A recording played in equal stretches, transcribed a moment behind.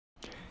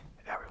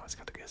let's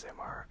go to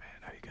ASMR.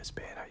 And how you guys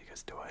been? How you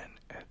guys doing?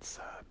 It's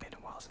been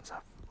a while since I've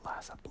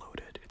last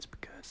uploaded. It's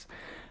because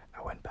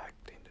I went back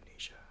to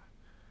Indonesia,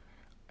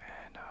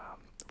 and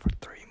for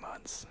 3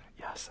 months,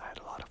 yes, I had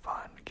a lot of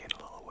fun, gained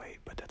a little weight,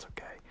 but that's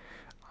okay.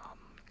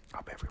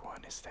 Hope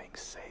everyone is staying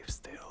safe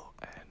still,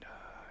 and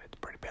it's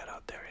pretty bad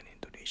out there in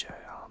Indonesia.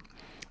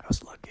 I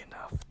was lucky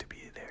enough to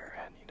be there,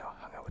 and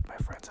hung out with my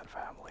friends and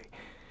family,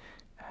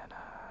 and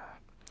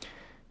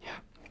yeah,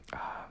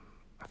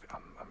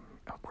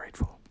 I'm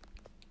grateful.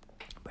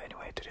 But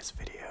anyway, today's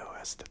video,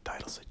 as the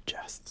title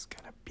suggests, is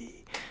gonna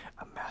be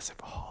a massive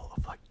haul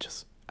of like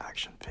just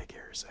action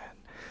figures and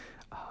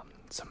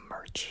some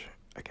merch,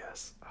 I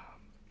guess.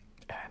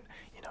 And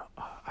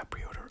I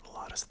pre-ordered a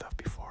lot of stuff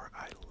before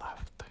I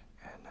left,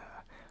 and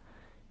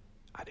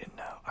I didn't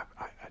know.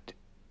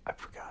 I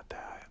forgot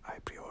that I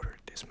pre-ordered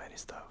this many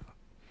stuff.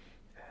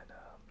 And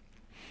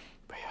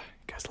but yeah,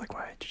 you guys like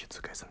my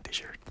Jujutsu Kaisen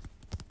t-shirt?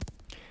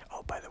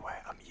 Oh, by the way,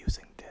 I'm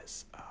using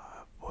this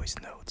voice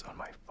notes on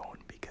my phone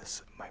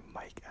because my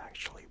mic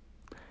actually,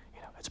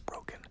 it's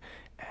broken,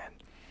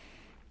 and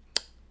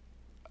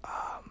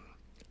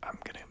I'm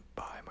gonna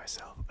buy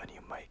myself a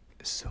new mic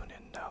soon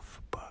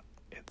enough, but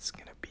it's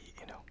gonna be,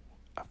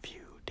 a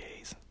few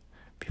days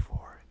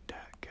before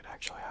that could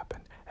actually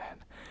happen. And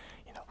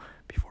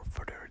before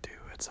further ado,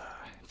 it's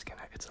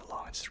a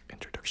long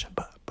introduction.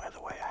 But by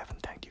the way, I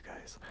haven't thanked you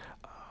guys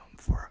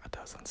for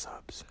 1,000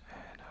 subs,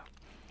 and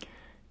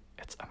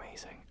it's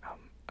amazing.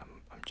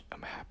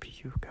 I'm happy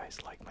you guys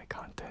like my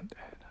content,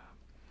 and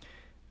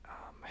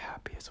I'm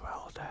happy as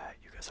well that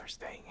you guys are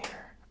staying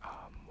here,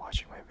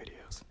 watching my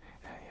videos,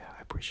 and yeah,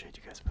 I appreciate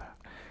you guys for that.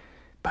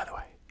 By the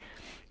way,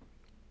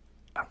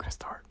 I'm gonna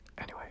start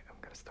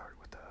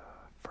with the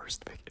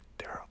first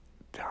video.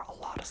 There are a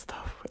lot of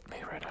stuff with me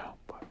right now,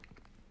 but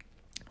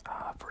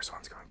first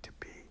one's going to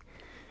be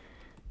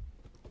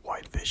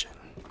White Vision.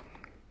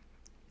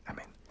 I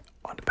mean,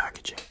 on the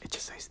packaging it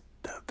just says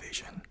The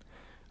Vision.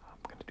 I'm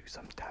gonna do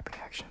some tapping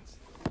actions.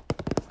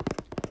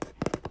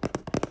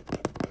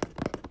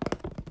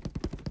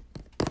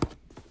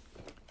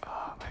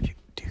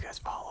 Do you guys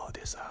follow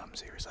this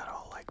series at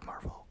all, like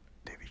Marvel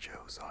TV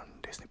shows on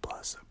Disney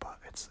Plus? But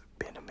it's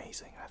been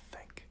amazing. I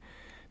think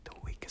the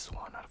weakest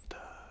one out of the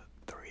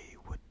three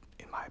would,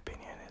 in my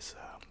opinion, is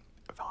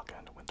Falcon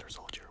and the Winter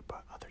Soldier.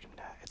 But other than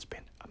that, it's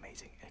been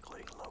amazing,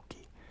 including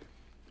Loki.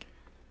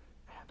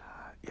 And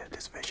yeah,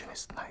 this Vision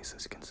is nice,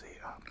 as you can see.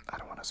 I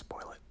don't want to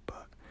spoil it,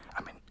 but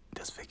I mean,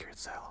 this figure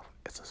itself,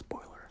 it's a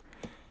spoiler.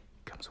 It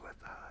comes with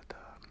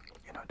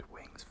the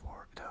wings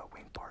for the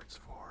wing parts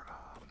for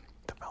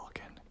the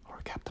Falcon,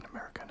 or Captain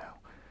America now.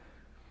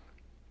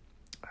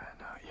 And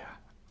yeah,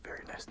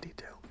 very nice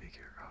detailed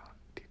figure.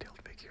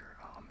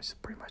 It's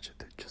pretty much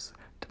just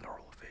the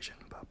normal Vision,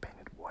 but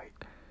painted white.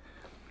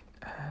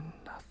 And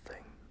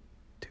nothing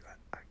to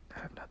add. I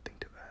have nothing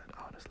to add,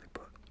 honestly,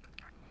 but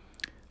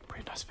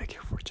pretty nice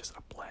figure for just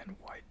a plain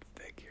white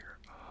figure.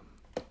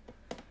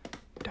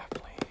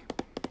 Definitely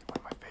one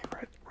of my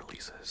favorite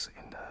releases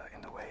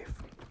in the wave.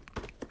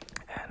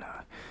 And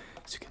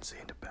as you can see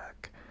in the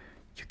back,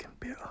 you can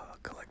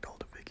collect all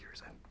the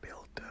figures and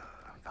build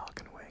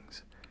Falcon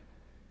wings.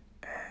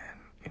 And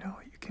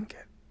you can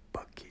get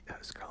Bucky,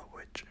 Scarlet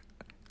Witch,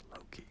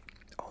 Loki,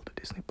 all the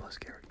Disney Plus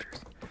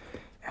characters.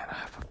 And I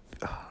have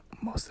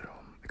most of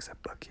them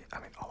except Bucky. I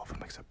mean, all of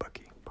them except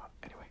Bucky. But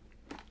anyway,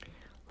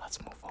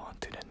 let's move on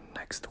to the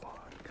next one,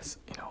 because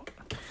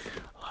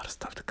a lot of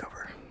stuff to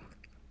cover.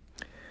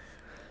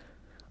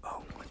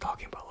 Oh, we're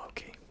talking about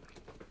Loki.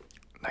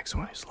 Next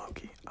one is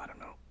Loki. I don't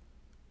know.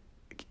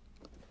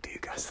 Do you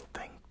guys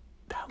think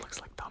that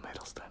looks like Tom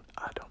Hiddleston?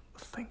 I don't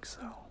think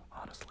so,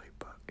 honestly,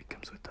 but it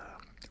comes with a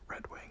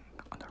red wing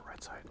on the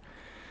right side.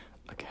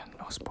 Again,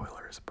 no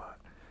spoilers, but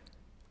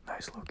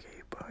nice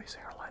Loki, but his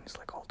hairline is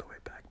like all the way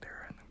back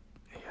there, and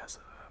he has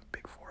a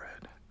big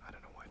forehead. I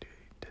don't know why they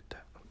did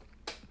that.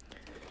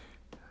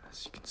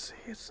 As you can see,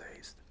 it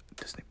says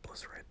Disney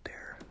Plus right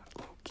there,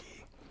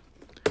 Loki.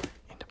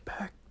 In the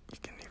back, you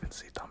can even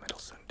see Tom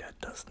Hiddleston. That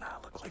does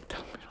not look like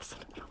Tom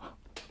Hiddleston at all.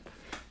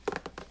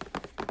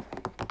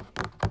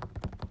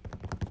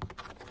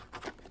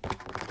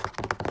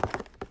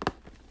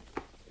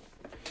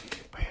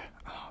 But yeah,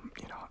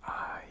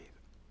 I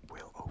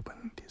will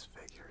open these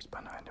figures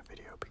by now in the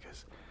video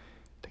because I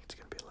think it's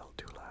gonna be a little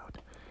too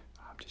loud.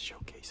 I'm just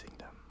showcasing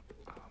them.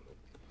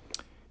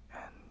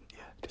 And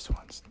yeah, this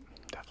one's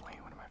definitely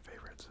one of my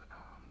favorites.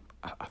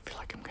 I feel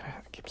like I'm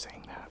gonna keep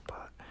saying that,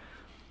 but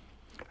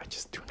I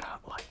just do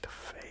not like the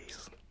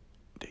face.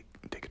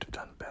 They could have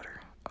done better.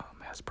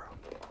 Hasbro.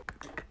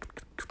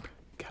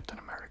 Captain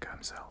America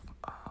himself.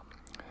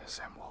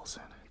 Sam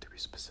Wilson, to be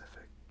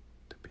specific,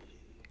 to be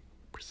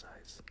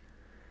precise.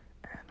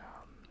 And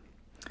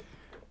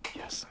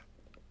yes,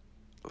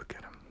 look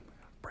at him.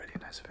 Pretty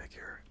nice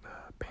figure.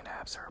 The paint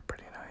apps are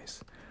pretty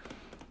nice.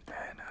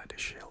 And the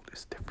shield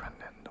is different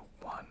than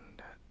the one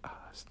that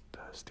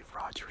Steve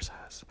Rogers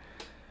has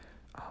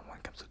when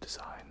it comes to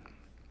design.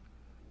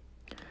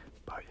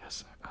 But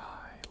yes,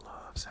 I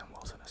love Sam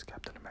Wilson as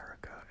Captain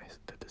America.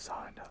 The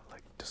design,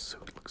 like the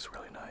suit looks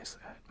really nice.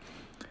 And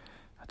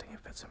think it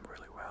fits him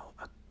really well.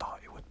 I thought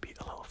it would be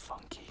a little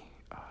funky,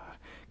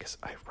 because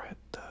I read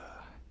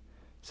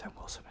Sam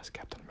Wilson as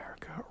Captain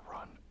America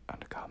run on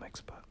the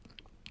comics, but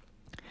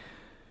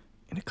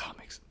in the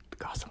comics, the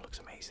costume looks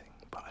amazing,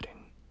 but I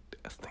didn't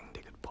think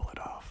they could pull it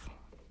off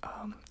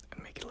and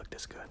make it look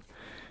this good.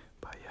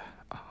 But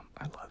yeah,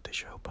 I love the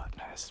show, but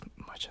not as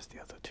much as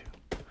the other two.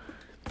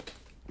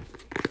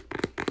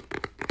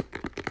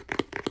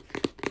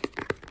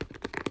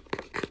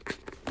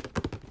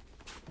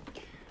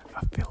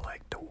 I feel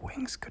like the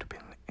wings could have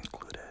been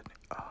included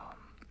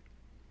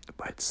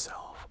by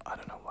itself. I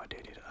don't know why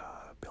they did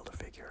build a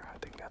figure. I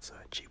think that's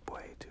a cheap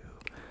way to,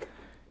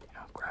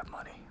 grab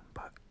money,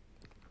 but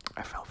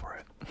I fell for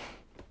it.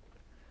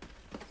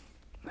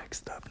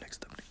 Next up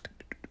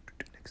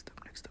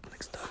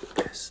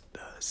is the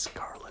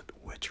Scarlet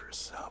Witch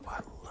herself.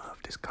 I love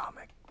this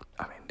comic.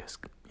 I mean, this,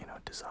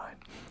 design.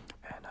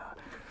 And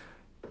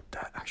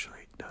that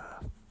actually, the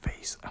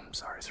face, I'm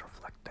sorry, is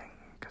reflecting,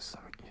 because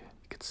you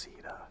can see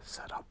the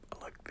setup,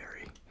 like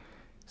very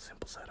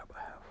simple setup I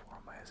have for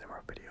my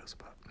SMR videos,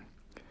 but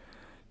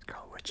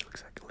Scarlet Witch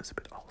looks like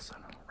Elizabeth Olsen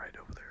right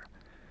over there.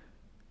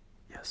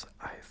 Yes,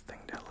 I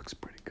think that looks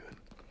pretty good.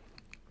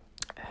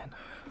 And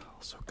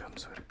also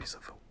comes with a piece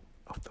of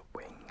the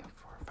wing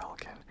for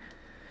Falcon.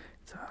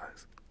 It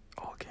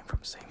all came from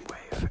the same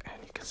wave,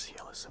 and you can see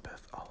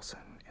Elizabeth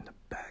Olsen in the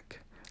back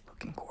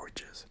looking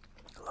gorgeous.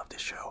 I love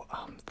this show.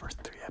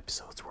 First 3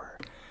 episodes were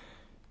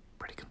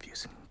pretty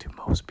confusing to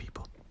most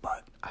people,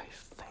 but I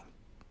think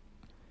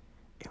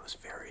it was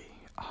very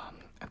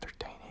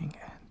entertaining,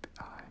 and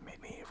it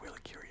made me really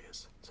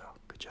curious. So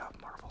good job,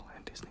 Marvel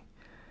and Disney.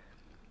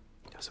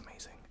 It was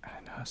amazing.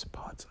 And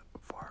spots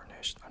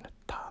varnished on the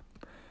top.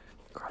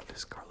 The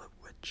Scarlet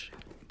Witch,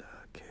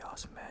 the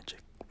Chaos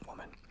Magic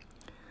Woman.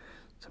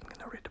 So I'm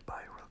gonna read the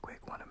bio real quick.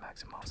 One of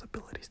Maximoff's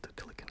abilities to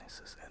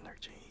telekinesis,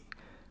 energy,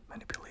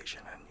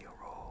 manipulation, and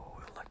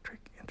neuroelectric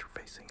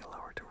interfacing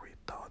allow her to read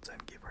thoughts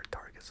and give her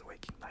targets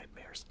waking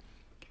nightmares.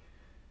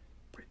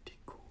 Pretty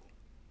cool.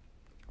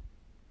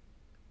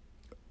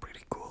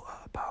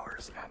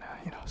 Powers, and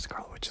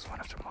Scarlet Witch is one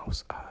of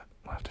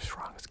the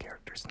strongest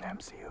characters in the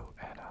MCU,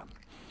 and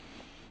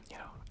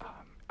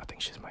I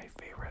think she's one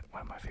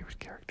of my favorite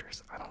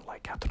characters. I don't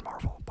like Captain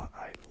Marvel, but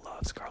I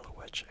love Scarlet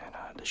Witch, and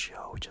the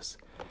show it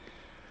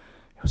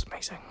was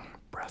amazing,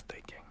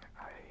 breathtaking.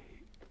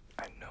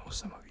 I know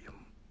some of you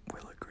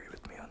will agree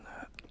with me on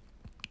that.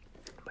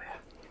 But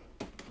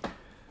yeah,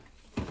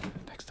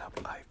 next up,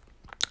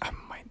 I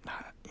might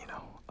not,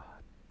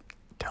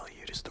 tell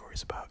you the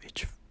stories about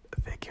each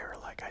figure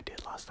like I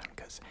did last time,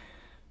 because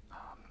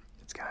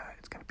it's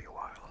gonna be a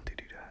while to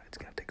do that. It's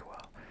gonna take a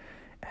while.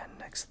 And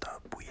next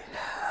up we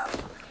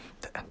have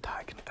the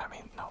antagonist. I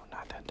mean, no,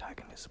 not the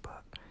antagonist,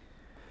 but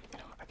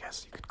I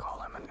guess you could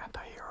call him an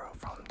anti-hero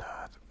from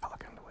the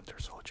Falcon and the Winter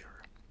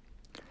Soldier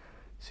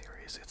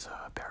series. It's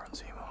Baron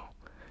Zemo,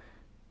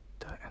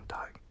 the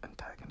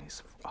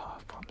antagonist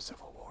from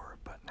Civil War,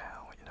 but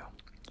now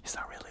he's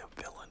not really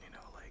a villain.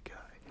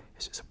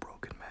 He's just a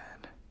broken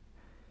man,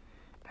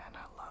 and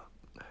I love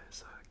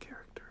his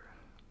character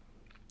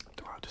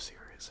throughout the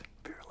series.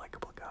 Very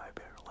likable guy,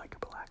 very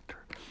likable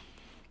actor,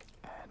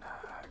 and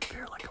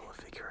very likable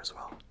figure as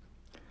well.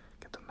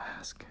 Get the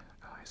mask.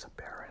 He's a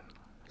baron,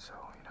 so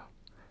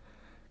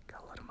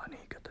got a lot of money.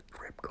 Got the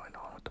drip going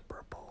on with the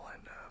purple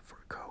and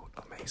fur coat.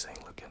 Amazing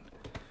looking.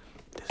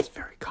 This is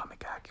very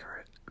comic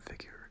accurate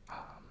figure.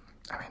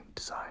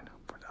 Design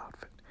for the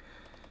outfit.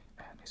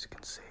 And as you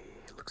can see,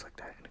 it looks like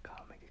that in the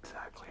comic.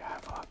 Exactly. I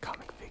have a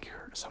comic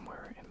figure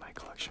somewhere in my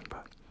collection,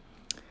 but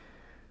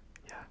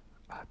yeah,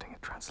 I think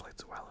it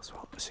translates well as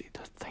well. See,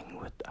 the thing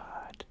with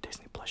the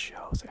Disney Plus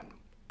shows and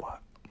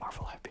what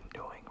Marvel have been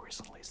doing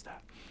recently is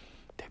that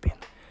they've been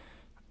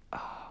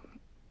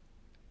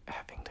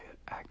having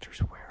the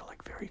actors wear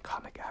like very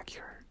comic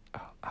accurate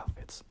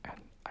outfits, and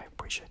I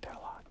appreciate that a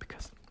lot,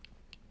 because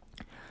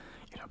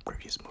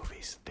previous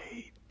movies,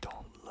 they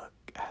don't look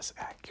as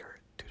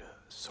accurate to the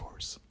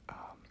source,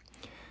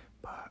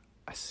 but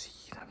I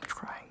see them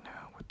trying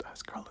now with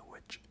Scarlet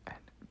Witch and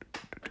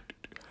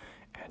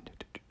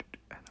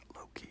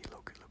Loki.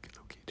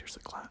 There's a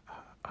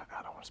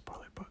I don't want to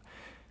spoil it, but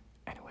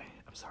anyway,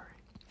 I'm sorry.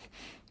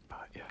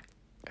 But yeah,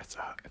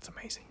 it's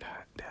amazing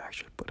that they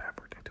actually put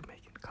effort into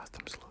making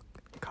costumes look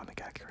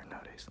comic accurate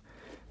nowadays.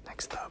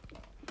 Next up,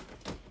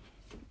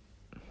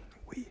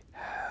 we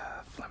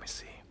have, let me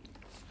see,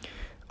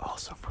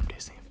 also from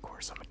Disney, of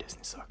course. I'm a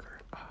Disney sucker.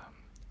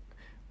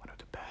 One of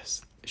the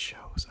best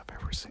shows I've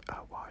ever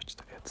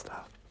watched. It's the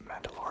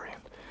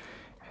Mandalorian,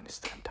 and it's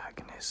the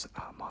antagonist,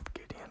 Moff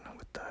Gideon,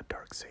 with the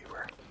dark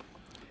saber.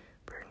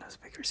 Very nice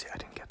figure. See, I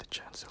didn't get the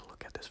chance to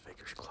look at this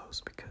figure's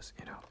close because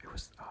it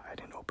was I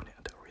didn't open it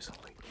until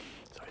recently.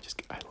 So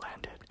I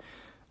landed.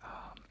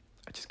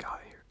 I just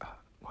got here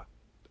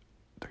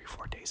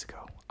 3-4 days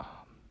ago.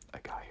 I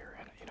got here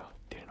and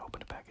didn't open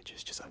the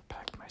packages, just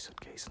unpacked my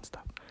suitcase and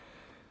stuff.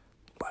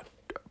 But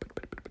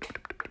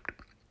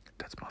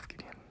that's Moff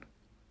Gideon.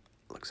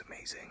 Looks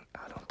amazing.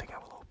 I don't think I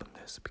will open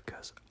this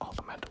because all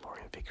the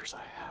Mandalorian figures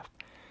I have,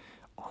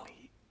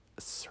 only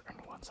a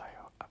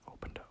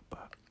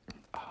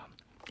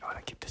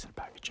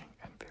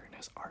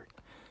nice art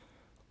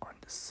on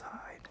the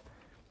side.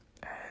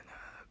 And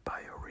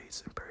Bio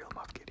reads Imperial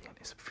Moff Gideon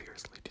is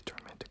fiercely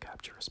determined to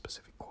capture a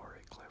specific quarry,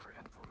 clever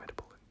and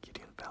formidable.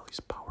 Gideon values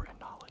power and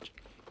knowledge.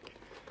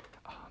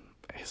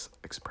 His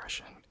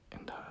expression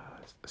in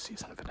the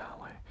season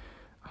finale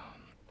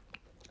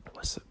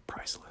was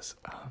priceless.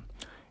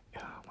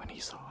 When he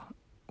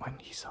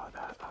saw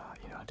that,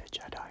 the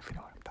Jedi, if you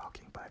know what I'm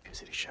talking about, if you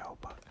see the show,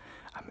 but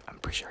I'm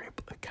pretty sure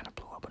it kind of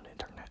blew up on the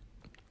internet.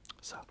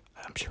 So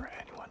I'm sure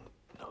anyone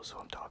knows who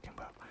I'm talking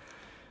about.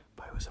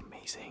 But it was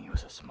amazing. He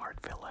was a smart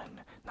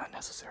villain, not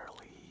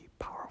necessarily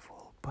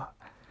powerful, but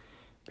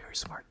very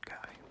smart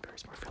guy, very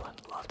smart villain.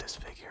 Loved his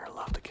figure,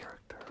 loved the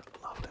character,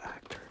 loved the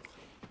actor.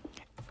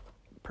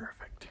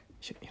 Perfect.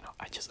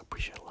 I just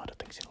appreciate a lot of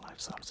things in life,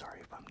 so I'm sorry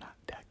if I'm not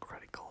that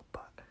critical,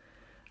 but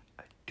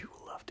I do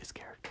love these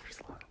characters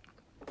a lot.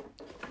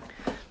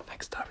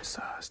 Next up is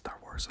Star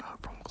Wars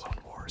from Clone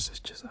Wars. It's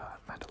just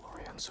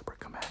Mandalorian Super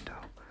Commando.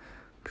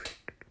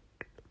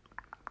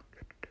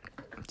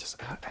 I'm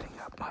just adding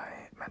up my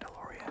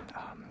Mandalorian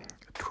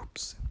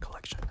troops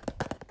collection.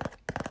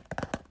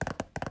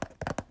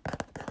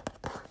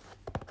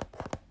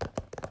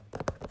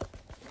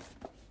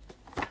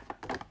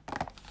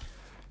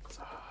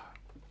 So,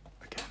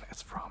 again,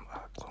 it's from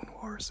Clone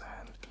Wars,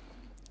 and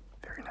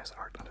very nice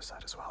art on the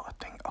side as well. I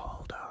think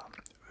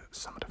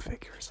some of the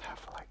figures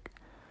have like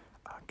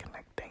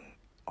connecting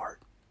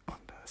art on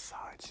the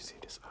sides. You see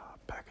this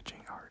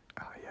packaging art.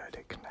 Yeah,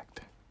 they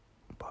connect,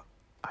 but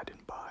I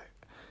didn't buy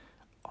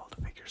all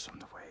the figures from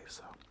the wave,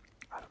 so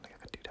I don't think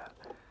I could do that.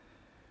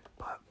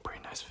 But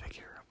pretty nice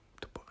figure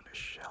to put on the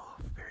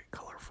shelf. Very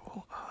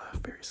colorful,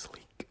 very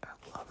sleek.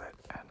 I love it.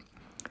 And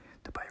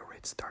the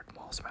Bio-Raid Darth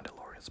Maul's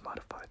Mandalorians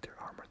modified their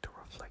armor to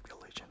reflect the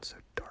legends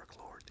of Dark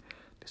Lord.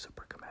 The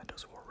Super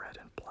Commandos wore red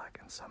and black,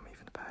 and some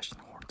even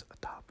fashioned horns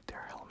atop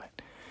their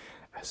helmet.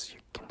 As you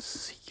can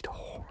see, the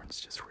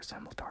horns just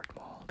resemble Darth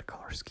Maul, the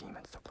color scheme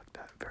and stuff like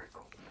that. Very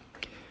cool.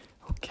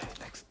 Okay,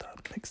 next up,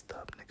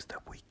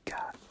 we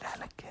got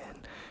Anakin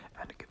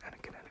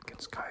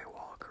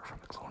Skywalker from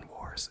the Clone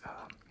Wars.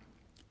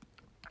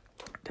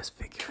 This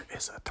figure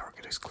is a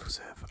Target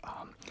exclusive.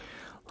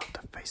 Look,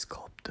 the face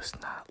sculpt does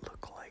not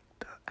look like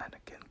the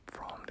Anakin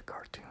from the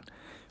cartoon,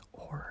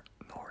 nor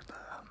the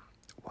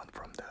one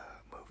from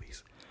the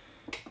movies.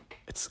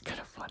 It's kind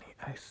of funny.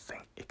 I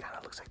think it kind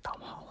of looks like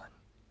Tom Holland.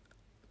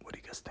 What do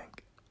you guys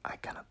think? I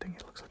kind of think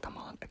it looks like Tom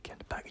Holland. Again,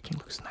 the packaging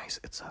looks nice.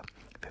 It's a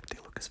 50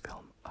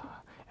 Lucasfilm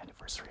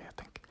anniversary, I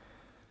think.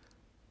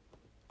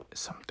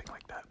 Something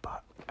like that,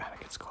 but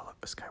Anakin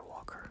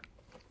Skywalker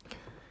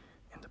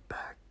in the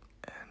back.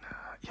 And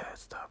yeah,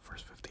 it's the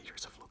first 50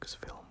 years of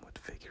Lucasfilm with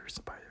figures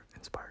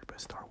inspired by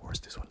Star Wars.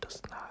 This one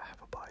does not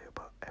have a bio,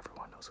 but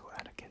everyone knows who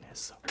Anakin is,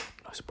 so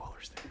no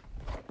spoilers there.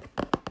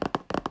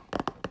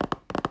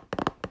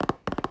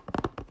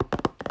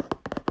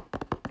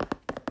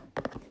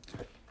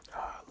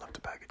 Love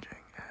the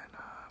packaging and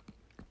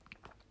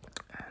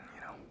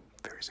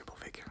very simple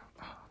figure.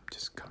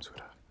 Just comes with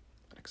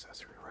an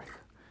accessory right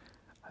here.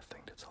 I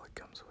think that's all it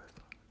comes with.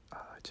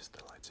 Just the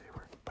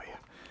lightsaber. But yeah,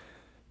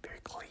 very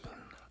clean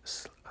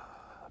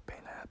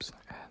paint apps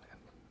and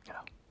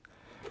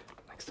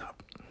next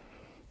up.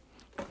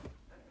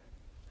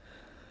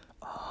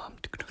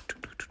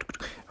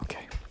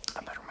 Okay,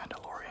 another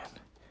Mandalorian.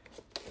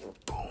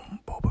 Boom,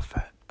 Boba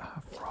Fett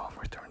from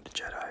Return of the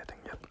Jedi, I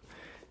think, yep.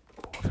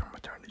 Boba Fett from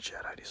Return of the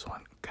Jedi. This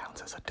one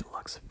counts as a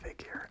deluxe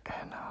figure,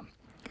 and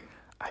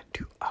I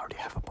already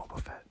have a Boba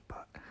Fett,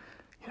 but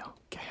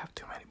can't have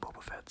too many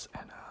Boba Fetts,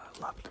 and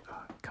loved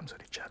comes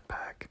with a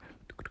jetpack,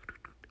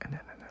 and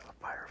then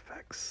fire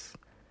effects,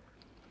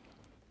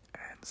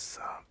 and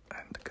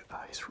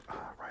his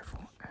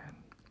rifle, and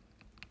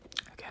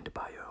again the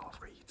bio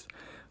reads,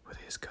 with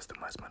his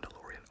customized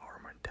Mandalorian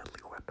armor,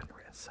 deadly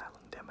weaponry, and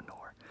silent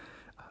Demonor.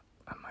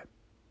 I might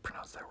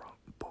pronounce that wrong.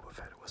 Boba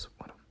Fett was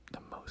one of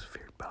the most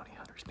feared bounty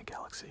hunters in the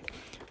galaxy.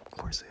 Of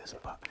course it is,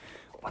 but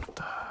one of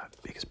the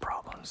biggest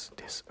problems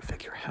this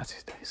figure has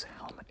is that his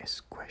helmet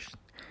is squished,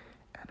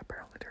 and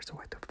apparently there's a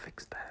way to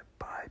fix that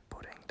by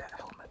putting that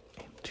helmet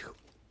into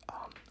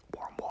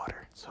warm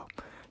water, so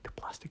the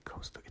plastic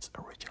goes to its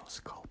original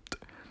sculpt.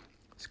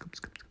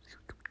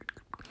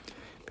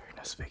 Very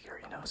nice figure,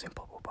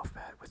 simple Boba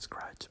Fett with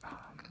scratch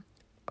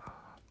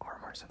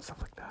armors and stuff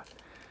like that.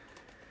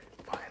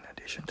 Fine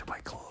addition to my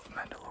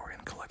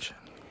Mandalorian collection.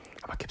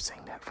 I'm gonna keep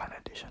saying that, fine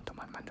addition to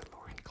my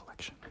Mandalorian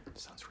collection. It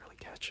sounds really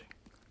catchy.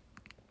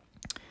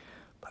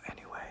 But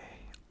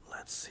anyway,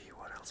 let's see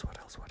what else.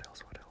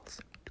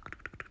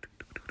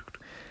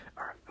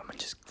 Alright, I'm gonna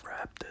just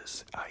grab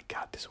this. I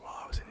got this while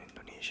I was in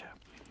Indonesia.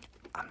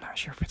 I'm not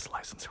sure if it's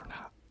licensed or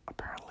not.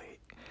 Apparently,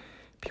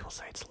 people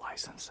say it's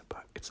licensed,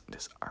 but it's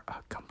this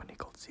company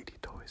called ZD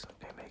Toys.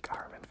 They make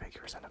Iron Man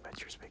figures and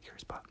Avengers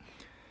figures, but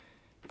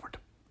for the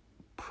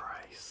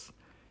price,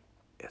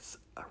 it's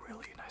a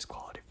really nice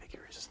quality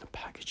figure. It's just the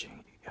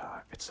packaging.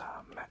 It's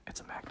a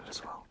magnet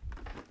as well.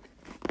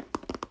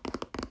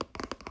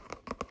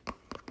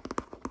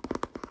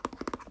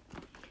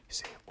 You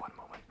see, one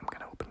moment, I'm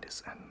gonna open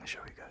this and show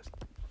you guys.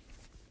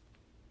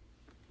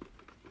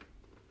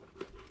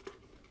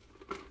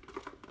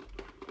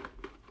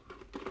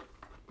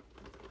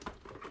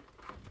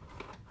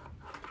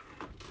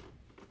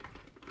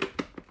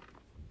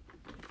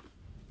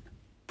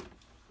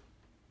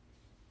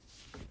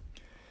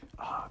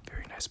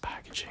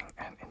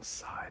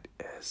 inside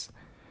is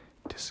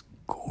this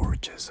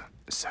gorgeous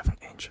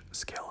 7-inch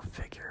scale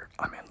figure.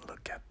 I mean,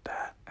 look at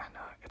that, and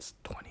it's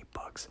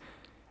 $20.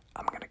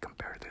 I'm gonna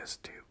compare this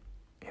to,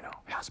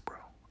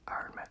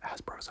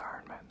 Hasbro's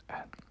Iron Man,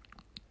 and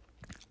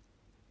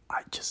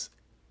I just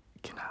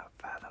cannot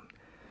fathom.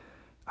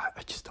 I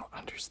just don't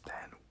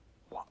understand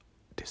what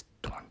this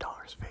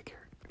 $20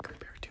 figure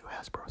compared to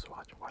Hasbro's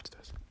watch. Watch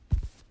this.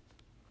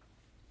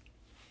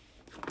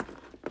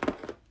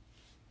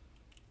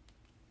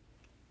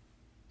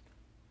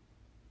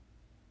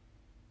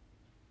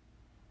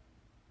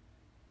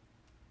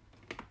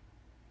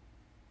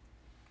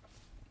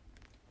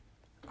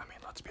 I mean,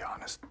 let's be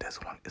honest,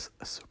 this one is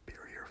a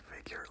superior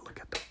figure. Look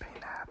at the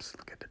paint apps,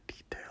 look at the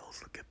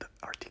details, look at the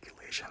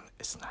articulation.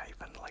 It's not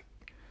even like,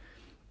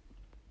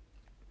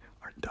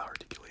 the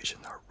articulation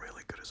are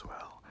really good as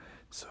well.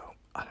 So,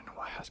 I don't know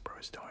what Hasbro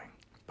is doing,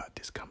 but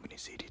this company,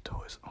 ZD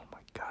Toys, oh my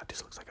god,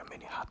 this looks like a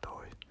mini hot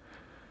toy.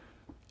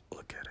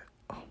 Look at it,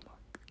 oh my,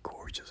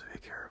 gorgeous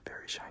figure,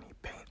 very shiny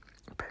paint.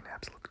 Paint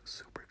apps look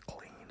super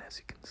clean, as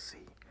you can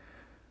see.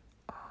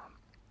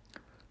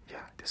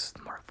 Yeah, this is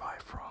the Mark V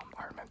from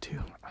Iron Man 2.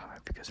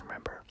 If you guys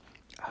remember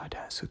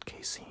that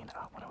suitcase scene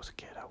when I was a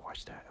kid, I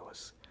watched that. It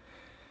was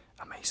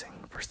amazing.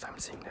 First time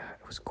seeing that,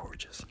 it was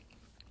gorgeous.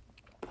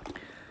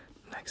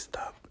 Next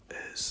up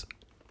is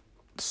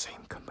the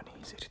same company,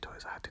 ZD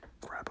Toys. I had to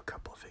grab a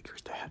couple of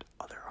figures. They had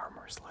other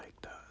armors like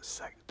the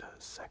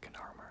second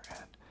armor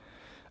and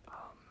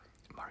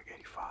Mark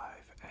 85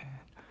 and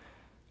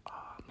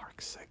Mark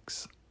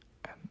 6,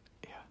 and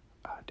yeah,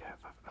 they have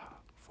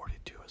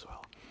 42 as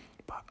well.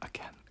 But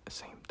again,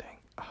 same thing.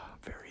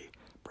 Very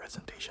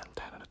presentation,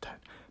 10 out of 10.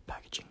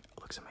 Packaging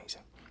looks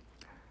amazing.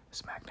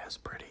 This magnet is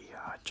pretty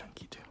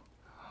chunky too.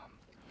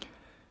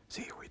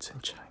 See, it reads in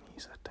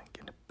Chinese, I think,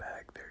 in the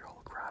bag. Very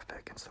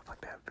holographic and stuff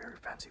like that. Very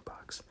fancy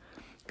box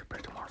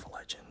compared to Marvel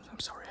Legends. I'm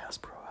sorry,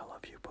 Hasbro, I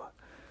love you, but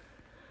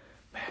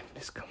man,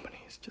 this company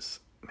is just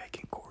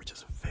making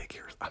gorgeous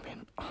figures. I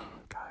mean,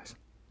 guys,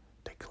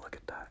 take a look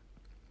at that.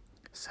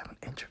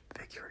 7-inch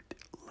figure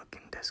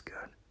looking this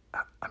good.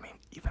 I mean,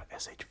 even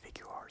SH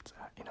Figure Arts,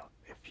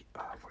 if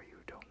for you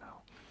who don't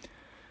know,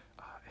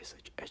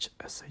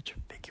 SH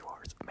Figure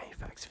Arts,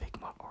 Mayfax,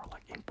 Figma, or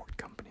like import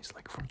companies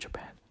like from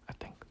Japan, I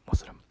think,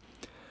 most of them.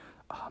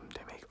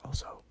 They make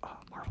also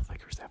Marvel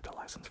figures, they have the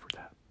license for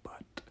that,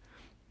 but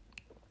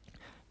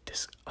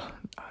this,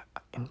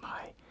 in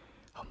my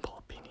humble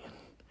opinion,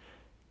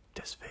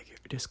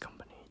 this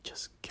company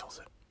just kills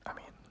it. I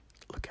mean,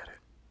 look at it.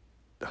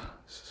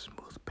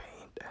 Smooth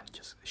paint and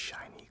just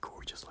shiny,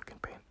 gorgeous looking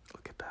paint.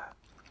 Look at that.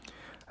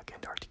 Again,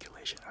 the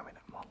articulation, I mean,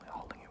 I'm only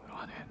holding it with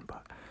one hand,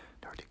 but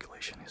the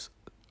articulation is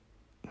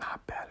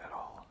not bad at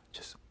all.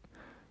 Just,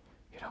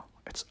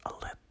 it's a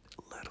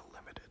little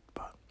limited,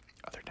 but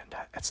other than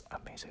that, it's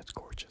amazing. It's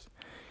gorgeous.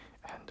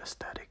 And the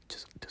aesthetic,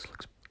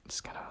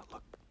 it's gonna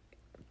look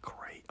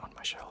great on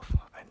my shelf.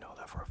 I know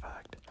that for a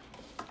fact.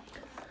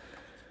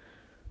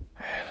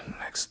 And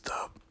next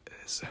up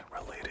is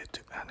related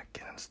to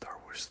Anakin and Star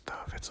Wars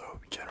stuff. It's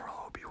General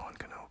Obi-Wan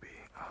Kenobi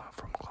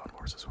from Clone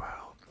Wars as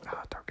well.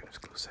 Target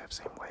exclusive,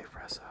 same way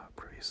as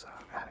previous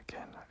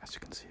Anakin, as you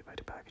can see by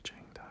the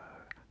packaging,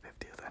 the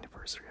 50th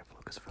anniversary of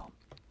Lucasfilm.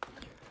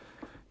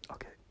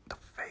 Okay, the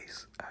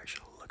face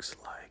actually looks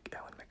like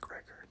Ewan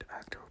McGregor, the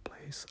actor who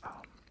plays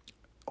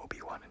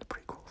Obi-Wan in the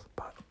prequels,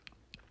 but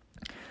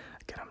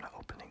again, I'm not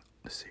opening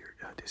this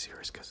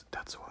series because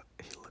that's what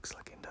he looks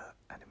like in the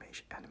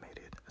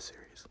animated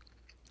series.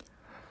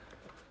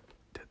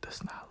 That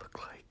does not look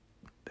like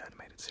the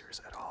animated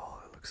series at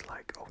all. It looks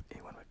like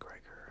Ewan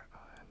McGregor.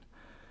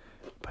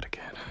 But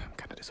again, I'm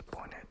kind of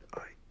disappointed.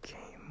 I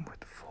came with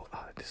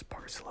this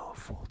part's a little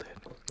folded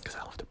because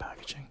I love the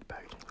packaging. The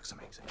packaging looks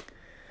amazing.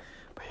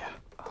 But yeah,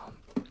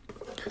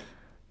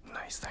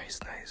 nice.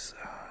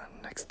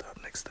 Next up.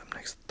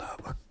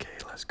 Okay,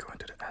 let's go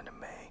into the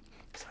anime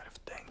side of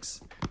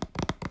things.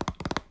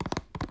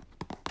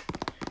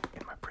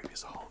 In my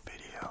previous haul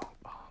video,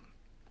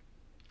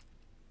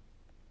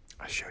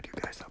 I showed you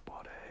guys I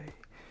bought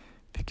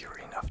a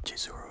figurine of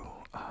Chizuru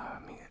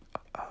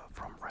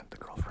from Rent the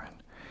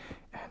Girlfriend,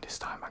 and this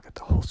time I got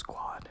the whole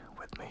squad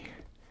with me,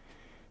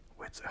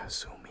 with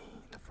Sumi,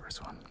 the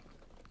first one.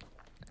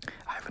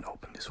 I haven't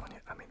opened this one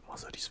yet. I mean,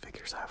 most of these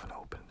figures I haven't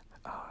opened.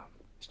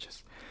 It's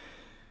just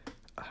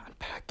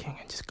unpacking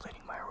and just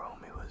cleaning my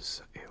room. It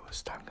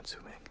was time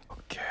consuming.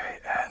 Okay,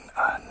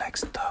 and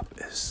next up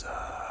is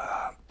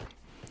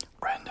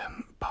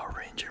random Power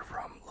Ranger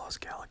from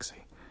Lost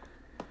Galaxy.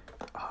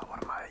 One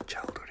of my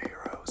childhood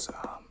heroes,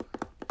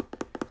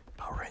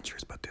 Power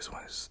Rangers, but this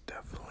one is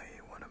definitely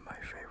one of my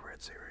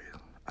favorite series.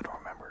 I don't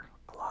remember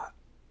a lot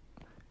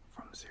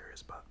from the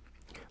series, but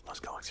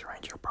Lost Galaxy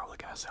Ranger, probably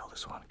gonna sell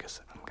this one because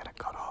I'm gonna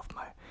cut off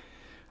my,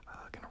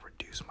 gonna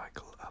reduce my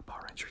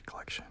Power Ranger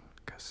collection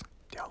because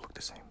they all look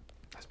the same,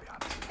 let's be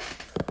honest.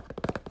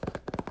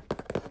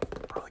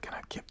 Probably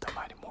gonna keep the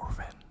Mighty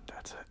Morphin,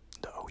 that's it,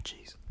 the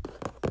OGs.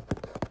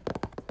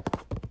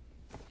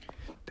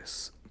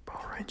 This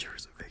Power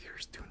Rangers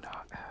figures do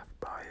not have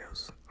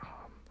bios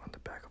on the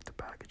back of the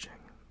packaging,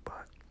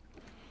 but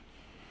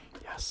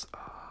yes,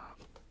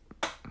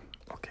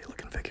 okay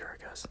looking figure, I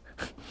guess.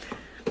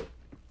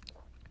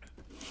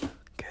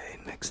 Okay,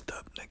 next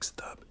up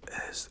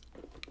is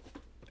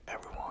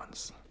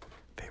everyone's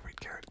favorite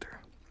character,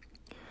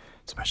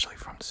 especially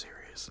from the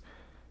series.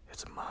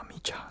 It's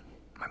Mami-chan,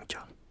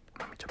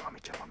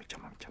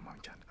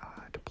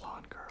 the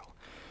blonde girl,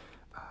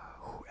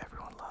 who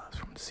everyone loves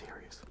from the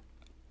series.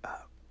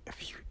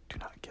 If you do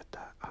not get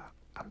that,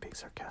 I'm being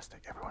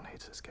sarcastic. Everyone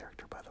hates this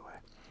character, by the way.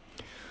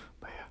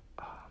 But yeah,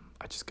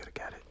 I just gotta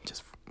get it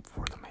just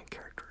for the main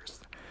characters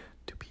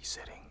to be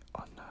sitting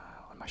on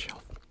my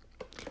shelf.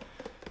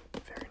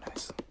 Very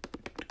nice.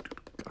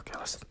 Okay,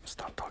 let's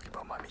stop talking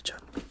about Mami-chan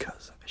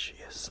because she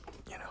is,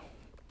 you know.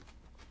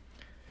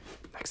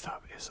 Next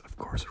up is, of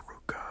course,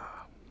 Ruka.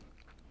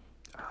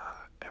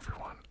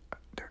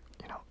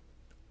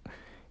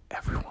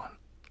 Everyone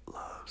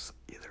loves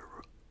either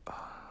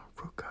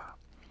Ruka,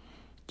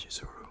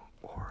 Chizuru,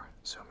 or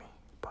Sumi,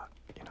 but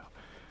you know,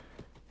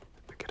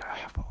 I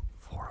have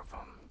 4 of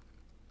them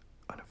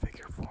on a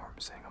figure form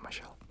sitting on my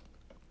shelf.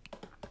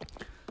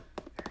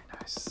 Very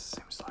nice.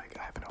 Seems like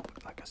I haven't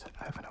opened. Like I said,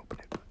 I haven't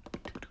opened it.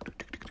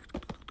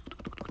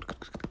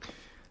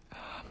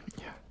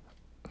 Yeah,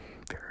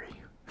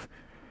 very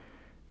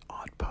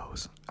odd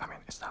pose. I mean,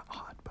 it's not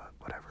odd, but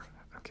whatever.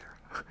 I don't care.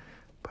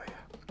 But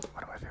yeah,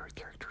 one of my favorite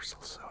characters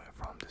also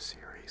from the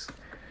series.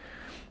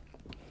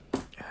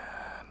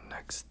 And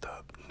next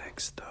up.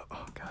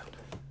 Oh god.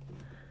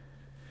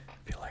 I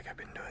feel like I've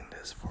been doing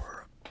this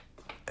for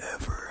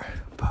ever.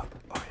 But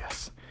oh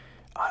yes.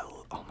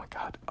 Oh my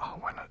god.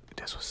 When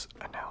this was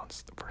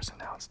first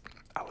announced,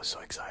 I was so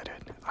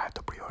excited. I had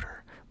to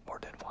pre-order more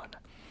than one.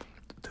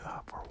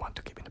 For one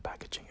to keep in the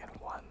packaging and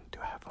one to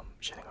have them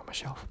sitting on my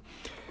shelf.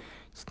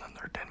 It's none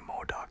other than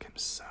MODOK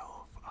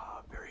himself.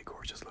 Very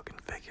gorgeous looking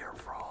figure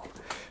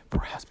for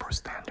Hasbro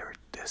standard.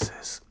 This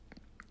is,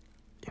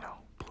 you know,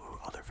 blew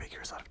other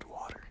figures out of the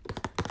water.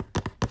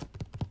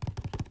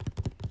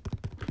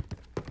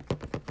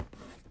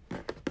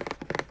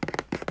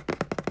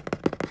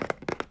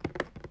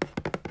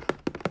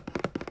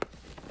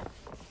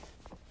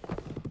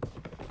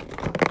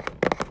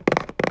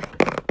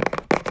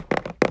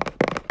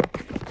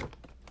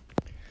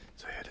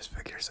 So yeah, this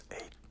figure is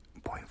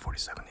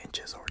 8.47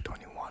 inches or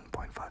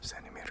 21.5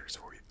 centimeters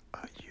for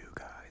you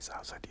guys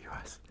outside the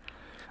US.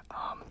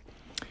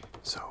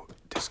 So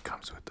this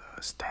comes with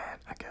a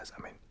stand, I guess.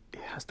 I mean,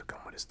 it has to come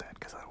with a stand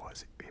because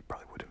otherwise it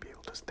probably wouldn't be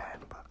able to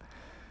stand. But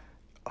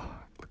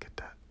look at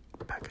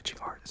that packaging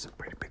art. It's a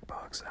pretty big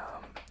box.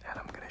 And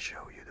I'm gonna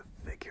show you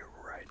the figure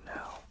right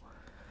now.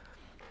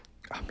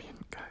 I mean,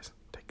 guys,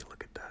 take a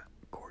look at that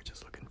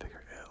gorgeous looking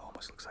figure. It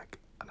almost looks like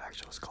an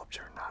actual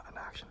sculpture, not an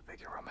action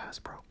figure from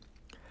Hasbro.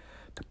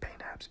 The paint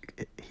apps,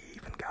 he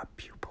even got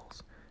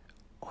pupils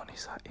on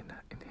his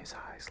in his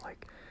eyes.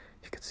 Like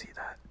you could see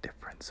that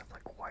difference of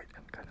like white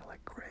and kind of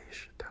like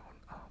grayish tone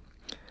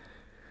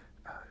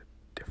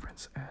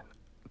difference. And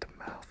the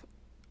mouth,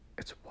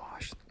 it's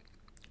washed.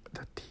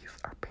 The teeth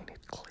are painted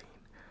clean.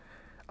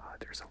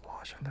 There's a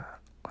wash on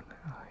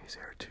his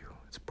hair too.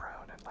 It's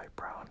brown and light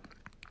brown.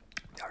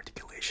 The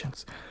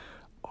articulations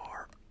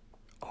are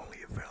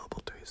only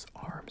available to his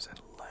arms and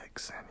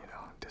legs, and you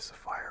know, this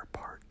fire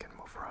part can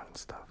move around and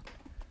stuff.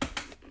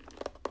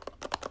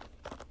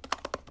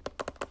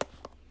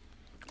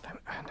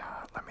 And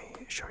let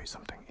me show you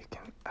something. It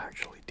can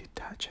actually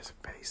detach his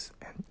face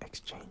and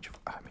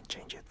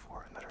change it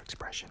for another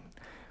expression,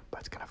 but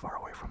it's kind of far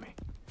away from me.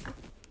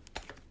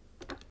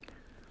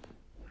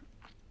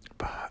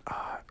 But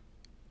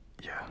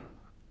yeah,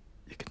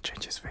 you can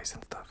change his face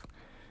and stuff.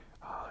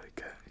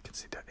 You can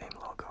see the AIM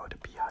logo, the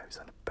beehives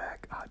on the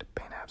back. The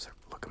paint apps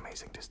look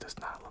amazing. This does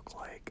not look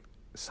like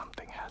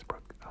something Hasbro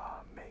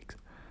makes.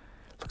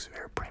 Looks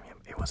very premium.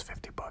 It was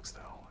 $50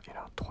 though, you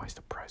know, twice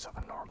the price of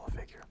a normal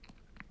figure.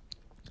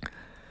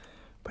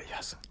 But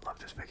yes, love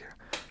this figure.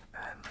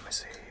 And let me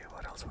see,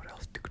 what else?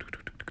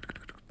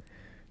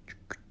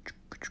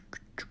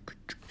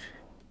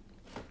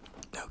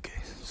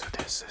 Okay, so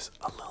this is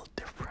a little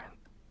different.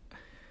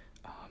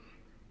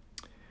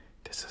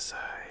 This is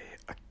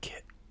a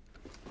kit.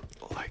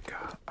 Like,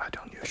 I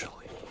don't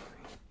usually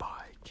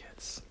buy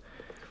kits,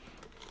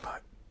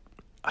 but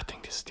I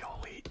think this is the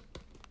only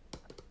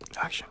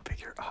action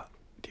figure,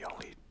 the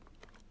only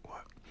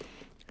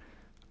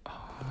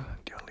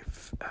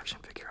action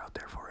figure out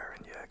there for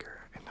Eren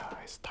Yeager in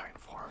his Titan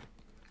form.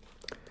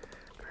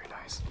 Very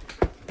nice.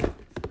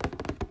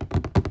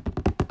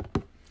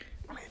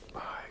 Made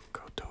by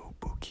Goto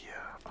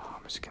Bukia.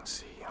 As you can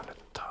see on the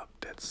top,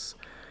 that's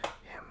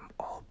him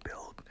all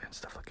built and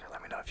stuff like that.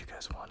 Let me know if you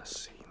guys want to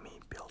see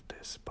me build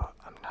this, but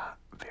I'm not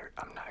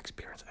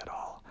experienced at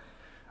all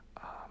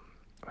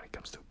when it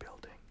comes to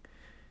building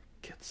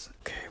kits.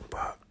 Okay,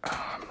 but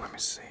let me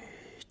see.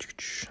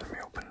 Let me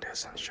open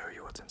this and show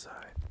you what's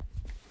inside.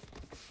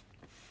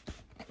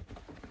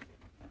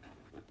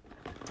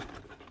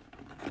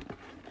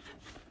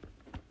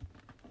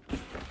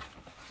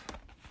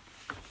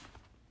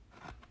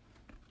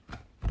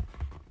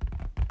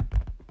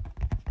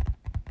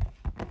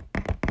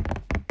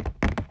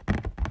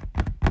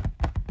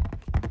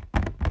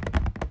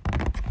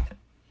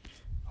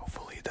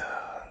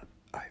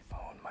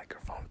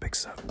 microphone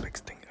picks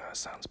things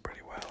sounds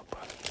pretty well,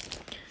 but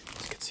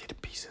you can see the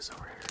pieces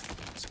over here,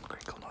 some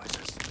crinkle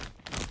noises.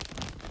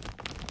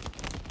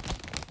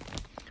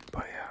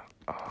 But yeah,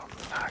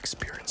 not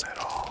experience at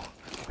all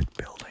with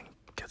building,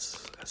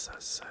 as I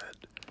said,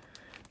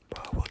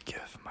 but I will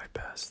give my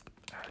best,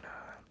 and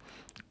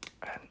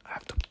I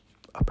have to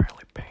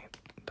apparently paint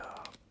the.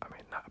 I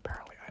mean, not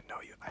apparently. I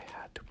know I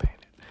had to paint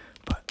it,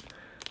 but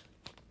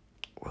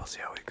we'll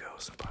see how it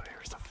goes. But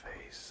here's the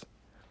face.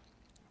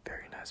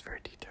 Very nice, very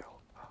detailed.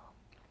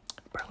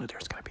 Apparently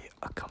there's gonna be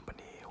a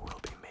company who will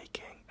be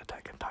making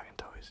Attack on Titan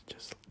toys,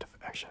 just the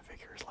action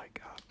figures like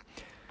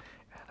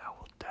and I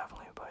will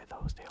definitely buy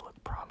those. They look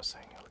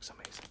promising. It looks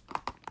amazing.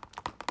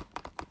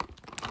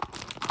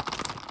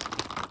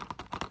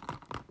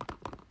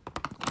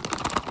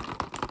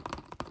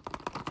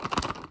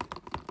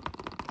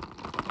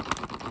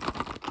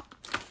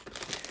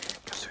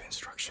 Comes to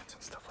instructions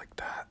and stuff like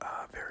that.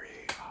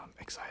 Very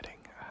exciting.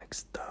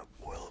 Next up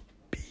will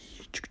be.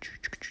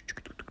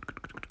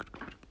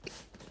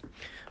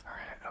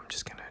 Alright, I'm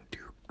just gonna do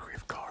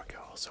Grief Karga,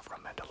 also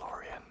from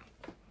Mandalorian.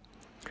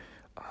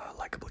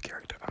 Likeable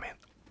character. I mean,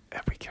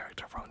 every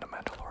character from the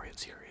Mandalorian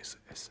series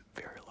is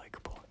very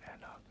likable,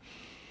 and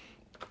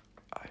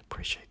I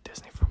appreciate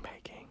Disney for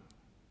making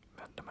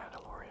the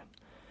Mandalorian.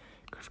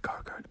 Grief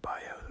Karga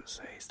bio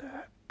says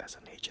that as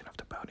an agent of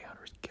the Bounty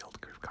Hunters Guild,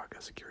 Grief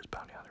Karga secures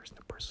bounty hunters in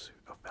the pursuit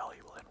of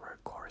valuable and rare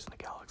cores in the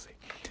galaxy.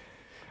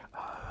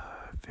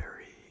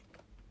 Very,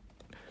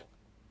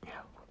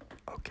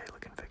 okay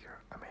looking figure.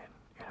 I mean,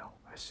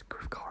 it's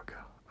Grief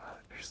Karga.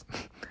 There's,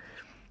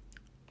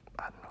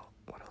 I don't know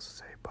what else to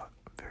say, but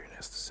very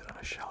nice to sit on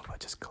a shelf. I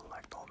just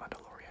collect all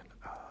Mandalorian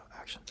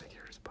action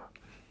figures, but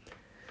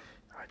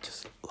I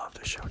just love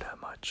the show that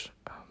much.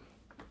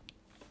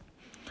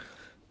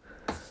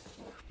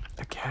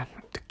 Again,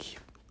 to keep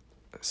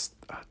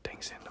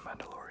things in the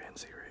Mandalorian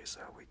series,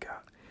 we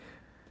got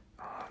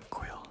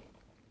Quill.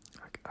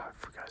 I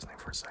forgot his name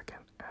for a second,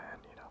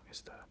 and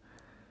he's the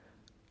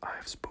I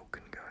have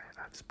spoken guy.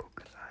 I have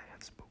spoken.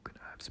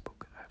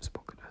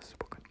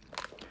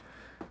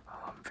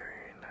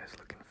 Very nice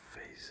looking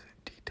face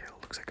detail.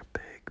 Looks like a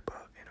pig,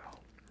 but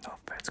no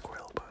offense,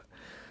 Quill, but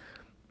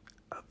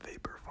a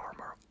vapor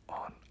farmer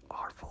on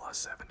Artful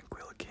 7.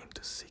 Quill came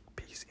to seek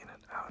peace in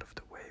an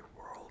out-of-the-way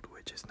world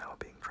which is now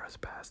being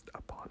trespassed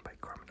upon by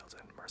criminals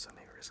and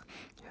mercenaries.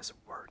 He has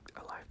worked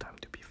a lifetime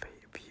to be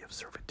free of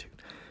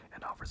servitude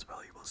and offers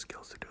valuable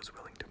skills to those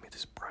willing to meet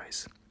his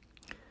price.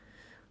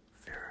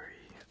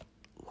 Very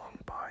long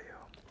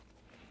bio.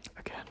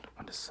 Again,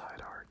 on the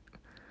side art,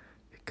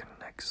 it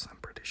connects, I'm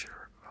pretty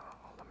sure,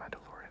 all the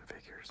Mandalorian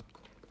figures.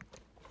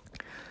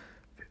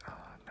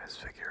 Nice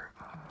figure.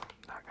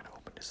 Not gonna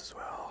open this as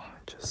well.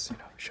 Just,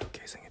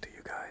 showcasing it to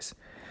you guys.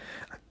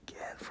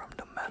 Again, from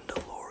the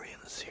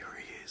Mandalorian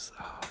series,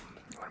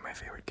 one of my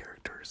favorite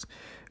characters,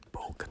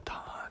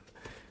 Bo-Katan,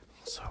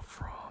 also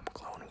from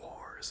Clone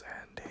Wars,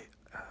 and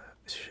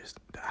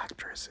the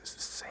actress is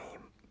the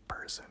same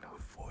person who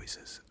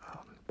voices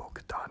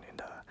Bo-Katan in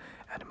the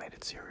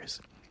animated series.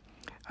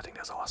 I think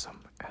that's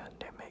awesome, and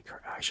they make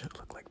her actually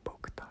look like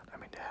Bo-Katan. I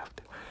mean, they have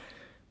to,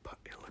 but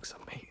it looks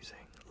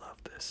amazing.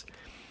 Love this.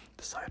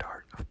 The side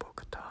art of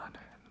Bo-Katan,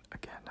 and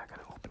again, not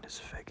gonna open this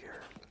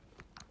figure.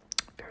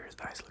 Very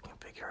nice looking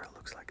figure. It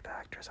looks like the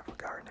actress. I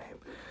forgot her name.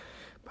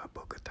 But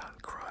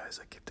Bo-Katan Cries,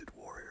 a gifted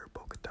warrior.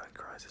 Bo-Katan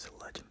Cries is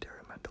a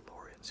legendary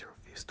Mandalorian who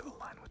refused to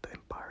align with the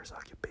Empire's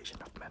occupation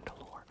of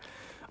Mandalore.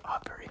 A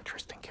very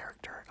interesting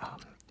character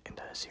in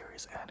the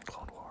series and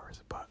Clone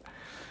Wars, but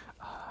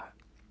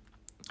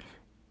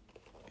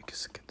you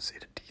can see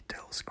the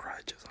detailed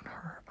scratches on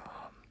her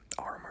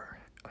armor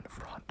on the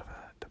front of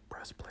the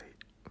breastplate.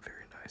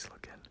 Very nice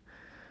looking,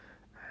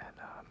 and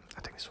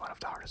I think it's one of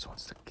the hardest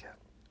ones to get.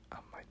 I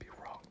might be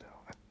wrong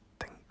though. I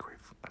think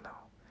no.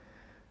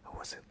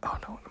 Was it? Oh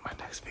no, my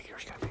next figure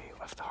is gonna be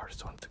one of the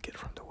hardest ones to get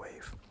from the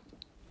wave.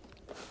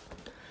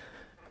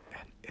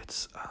 And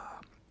it's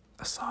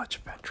Asajj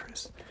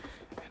Ventress.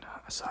 And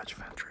Asajj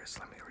Ventress,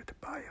 let me read the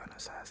bio. An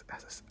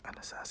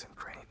assassin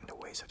trained in the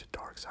ways of the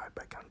dark side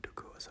by Count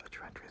Dooku, Asajj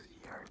Ventress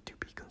yearned to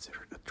be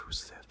considered a true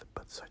Sith,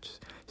 but such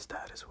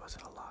status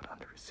wasn't allowed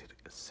under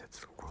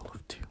Sith's rule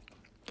of 2.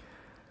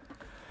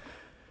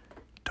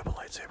 Double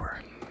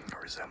lightsaber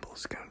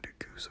resembles Count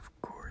Dooku's, of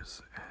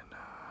course, and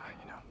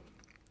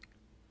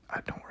I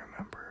don't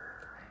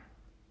remember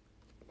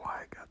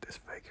why I got this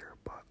figure,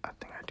 but I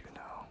think I do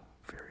know.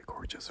 Very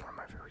gorgeous, one of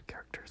my favorite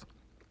characters.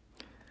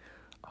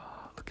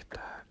 Look at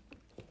that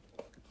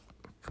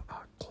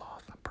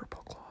cloth,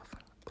 purple cloth,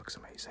 looks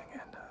amazing,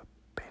 and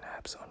paint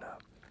apps on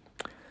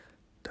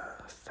the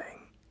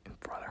thing in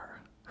front of her.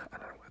 I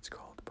don't know what it's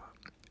called, but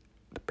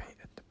the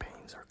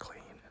paints are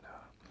clean, and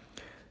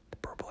the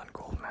purple and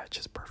gold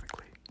matches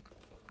perfectly.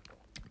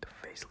 The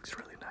face looks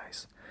really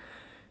nice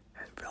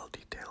and well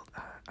detailed.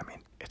 I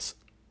mean, it's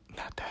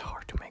not that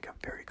hard to make a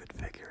very good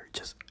figure.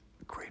 Just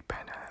great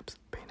paint apps,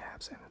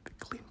 and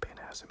clean paint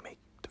apps, and make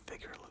the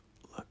figure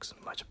looks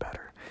much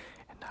better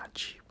and not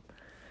cheap.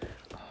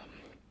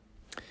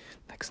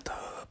 Next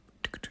up,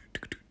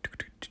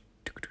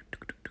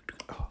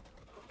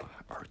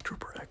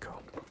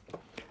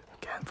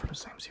 the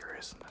same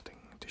series, nothing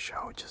to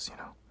show, just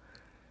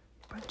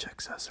bunch of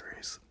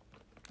accessories.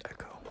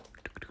 Echo,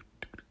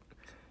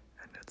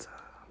 and it's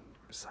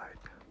a side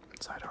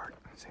art,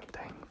 same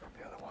thing from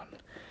the other one.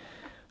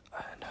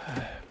 And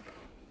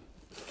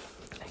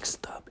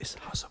next up is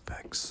House of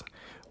X,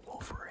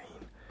 Wolverine.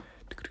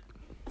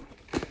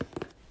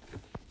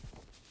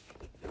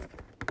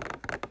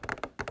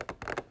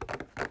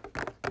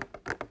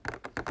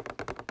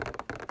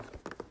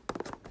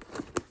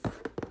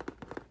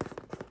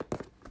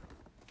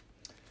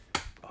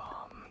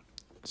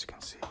 As you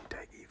can see,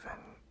 they even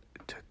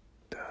took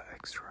the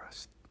extra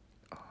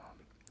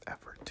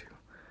effort to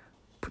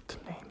put the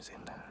names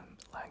in the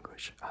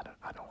language. I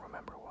don't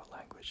remember what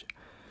language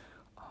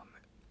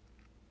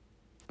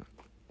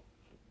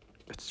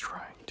it's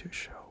trying to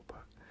show,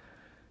 but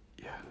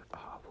yeah,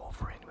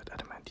 Wolverine with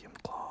adamantium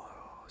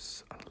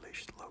claws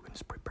unleashed. Logan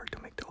is prepared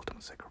to make the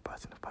ultimate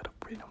sacrifice in the fight of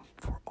freedom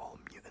for all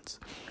mutants.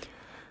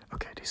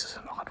 Okay, this is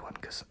an odd one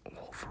because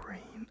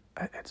Wolverine,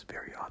 it's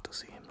very odd to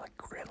see him like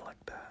grin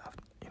like that.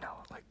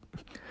 Like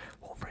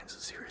Wolverine's a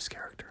serious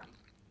character,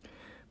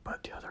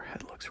 but the other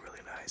head looks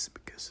really nice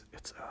because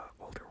it's a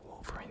older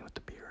Wolverine with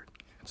the beard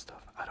and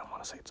stuff. I don't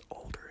want to say it's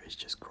older; it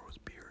just grows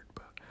beard,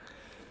 but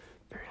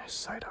very nice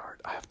side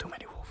art. I have too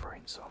many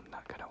Wolverines, so I'm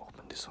not gonna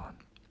open this one.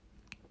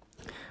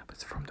 But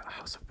it's from the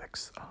House of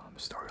X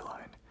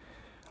storyline.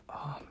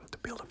 The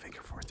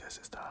build-a-figure for this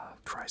is the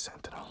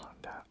Tri-Sentinel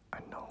that I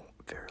know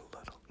very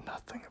little,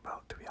 nothing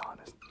about, to be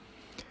honest.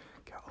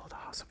 Got all the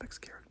House of X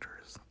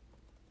characters.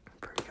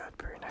 Very good,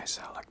 very nice.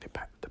 I like the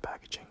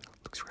packaging.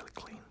 Looks really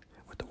clean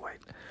with the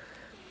white.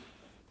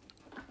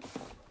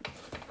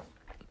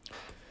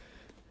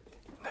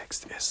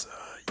 Next is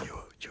a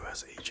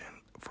U.S.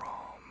 agent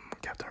from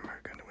Captain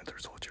America and the Winter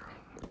Soldier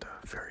with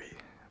a very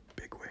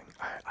big wing.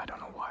 I don't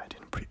know why I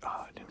didn't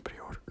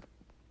pre-order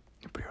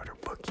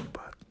Bucky,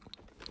 but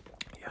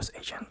U.S.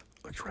 agent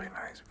looks really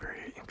nice.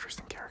 Very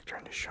interesting character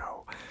in the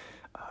show.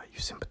 You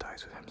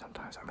sympathize with him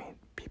sometimes. I mean,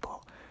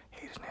 people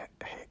hating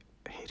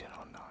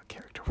on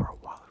character for a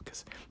while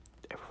because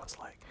everyone's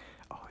like,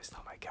 oh, it's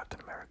not my Captain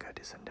America,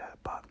 this and that.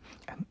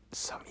 And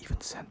some even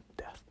sent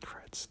death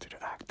threats to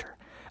the actor.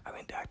 I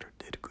mean, the actor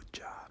did a good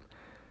job.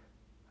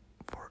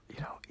 For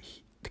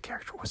the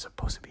character was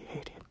supposed to be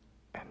hated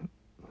and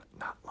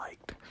not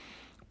liked,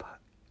 but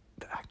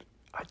the actor,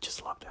 I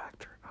just love the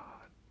actor.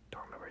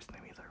 Don't remember his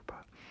name either,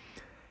 but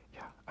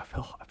yeah, I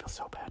feel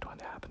so bad when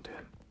that happened to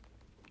him.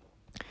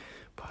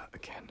 But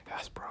again,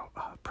 Hasbro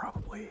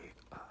probably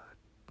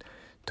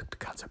took the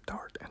concept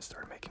art and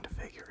started making the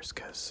figures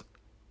because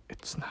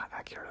it's not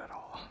accurate at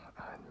all.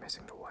 And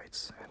missing the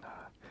whites and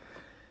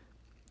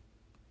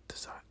the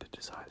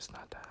design is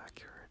not that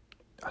accurate.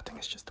 I think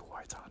it's just the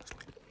whites,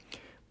 honestly.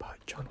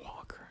 But John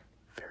Walker,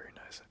 very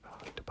nice.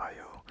 The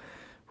bio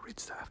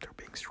reads that after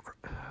being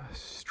stripped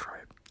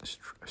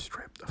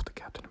of the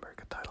Captain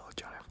America title,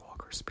 John F.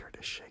 Walker's spirit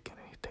is shaken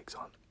and he takes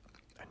on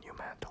a new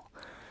mantle.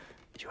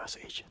 U.S.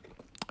 agent.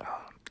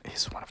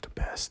 He's one of the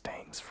best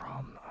things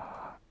from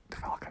the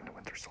Falcon and the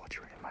Winter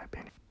Soldier, in my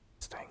opinion.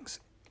 Things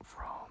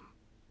from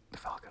the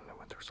Falcon and the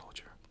Winter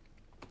Soldier.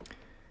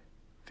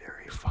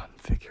 Very fun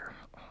figure.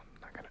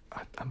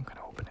 I'm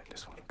gonna open it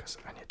this one because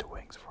I need the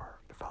wings for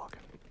the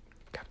Falcon,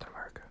 Captain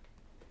America.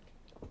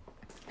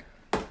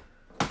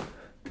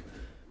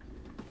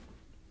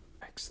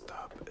 Next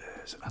up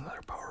is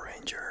another Power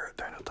Ranger,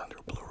 Dino Thunder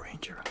Blue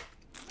Ranger.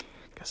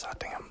 Because I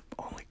think I'm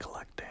only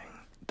collecting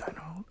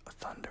Dino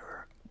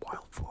Thunder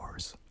Wild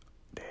Force.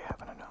 They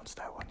haven't announced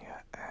that one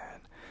yet.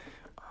 And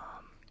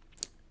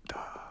the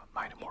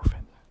Mighty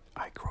Morphin.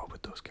 I grew up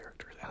with those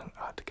characters. And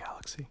the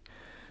Galaxy,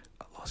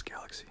 Lost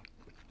Galaxy.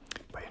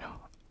 But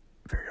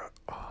very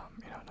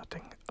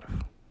nothing out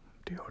of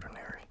the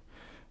ordinary.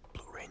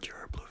 Blue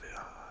Ranger,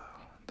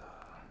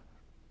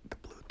 the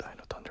Blue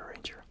Dino Thunder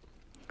Ranger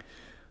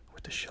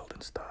with the shield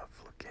and stuff,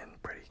 looking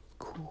pretty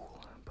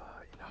cool.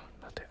 But I'm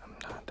not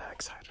that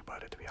excited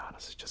about it, to be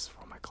honest. It's just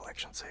for my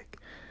collection's sake.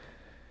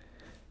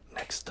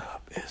 Next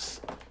up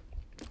is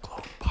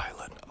Globe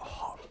Pilot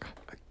Hawk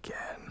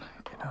again.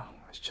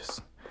 It's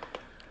just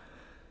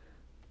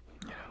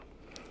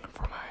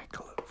for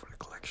the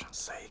collection's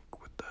sake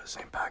with the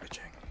same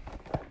packaging.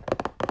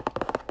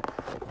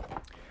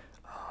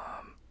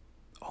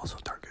 Also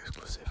Target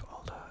exclusive.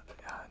 All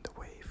the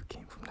wave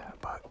came from that,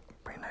 but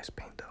pretty nice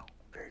paint though.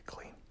 Very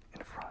clean in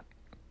the front.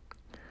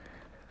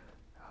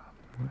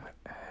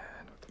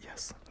 And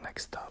yes,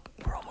 next up,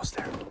 we're almost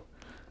there.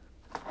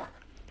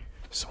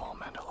 Small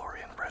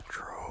Mandalorian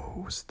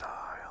retro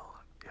style.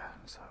 Yeah,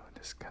 so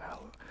this kind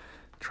of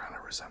trying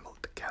to resemble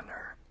the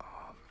Kenner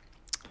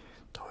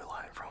toy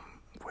line from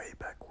way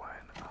back when.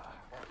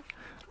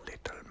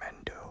 Little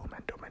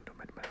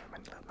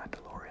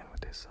Mandalorian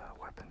with his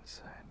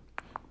weapons, and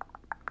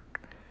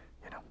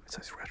it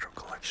says retro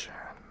collection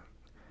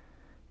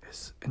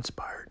is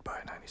inspired by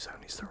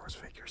 1970s Star Wars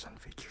figures and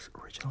features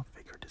original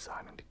figure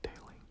design and detailing.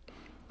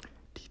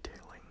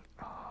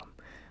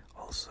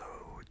 Also,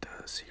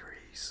 the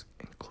series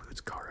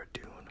includes Cara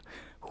Dune,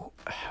 who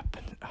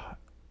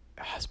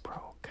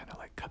Hasbro kind of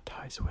like cut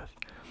ties with.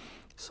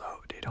 So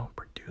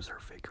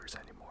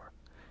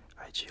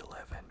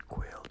SG-11,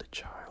 Quail the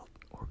Child,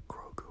 or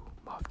Grogu,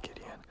 Moff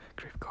Gideon,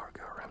 Grief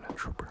Karga, Remnant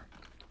Trooper.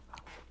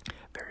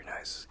 Very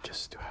nice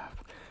just to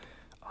have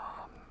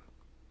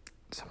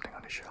something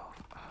on the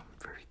shelf.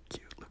 Very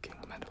cute looking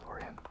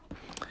Mandalorian.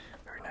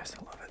 Very nice,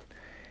 I love it.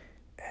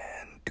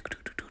 And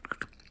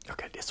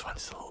okay, this one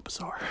is a little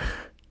bizarre,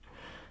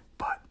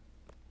 but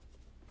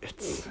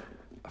it's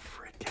a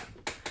freaking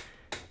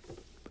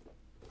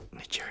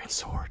Nigerian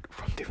sword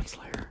from Demon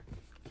Slayer.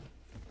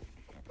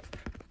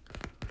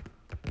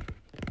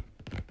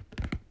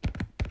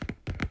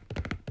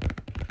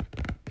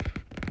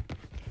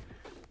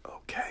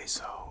 Okay,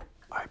 so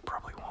I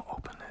probably won't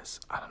open this.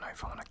 I don't know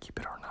if I want to keep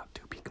it or not,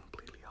 to be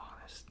completely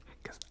honest,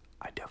 because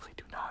I definitely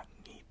do not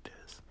need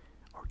this,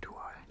 or do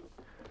I?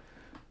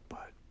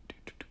 But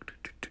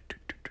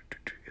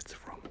it's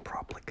from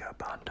Proplica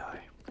Bandai.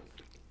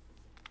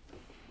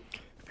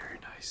 Very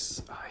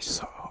nice. I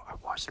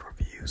watched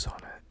reviews on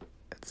it.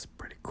 It's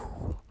pretty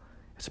cool.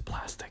 It's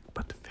plastic,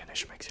 but the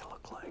finish makes it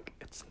look like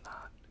it's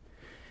not.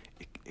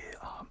 It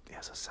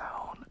has a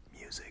sound,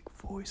 music,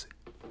 voice.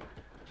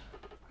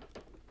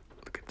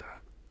 Look at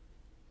that.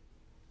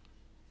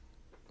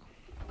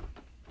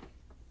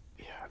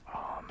 Yeah,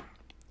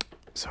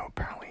 so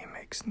apparently it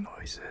makes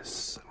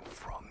noises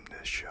from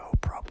the show,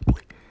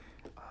 probably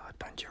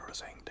Tanjiro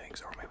saying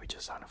things, or maybe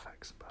just sound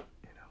effects, but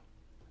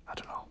I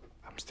don't know.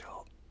 I'm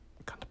still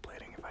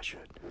contemplating if I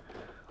should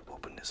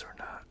open this or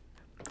not.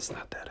 It's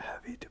not that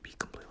heavy, to be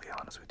completely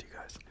honest with you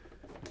guys.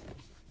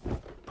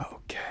 But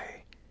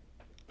okay.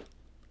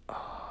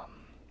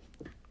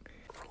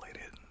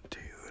 Related to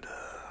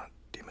the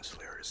Demon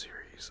Slayer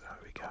series,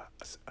 we got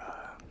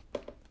a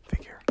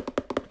figure.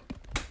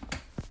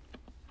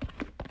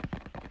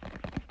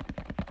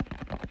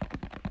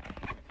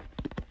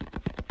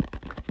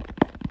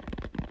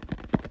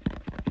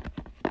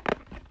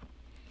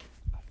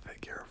 A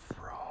figure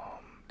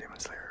from Demon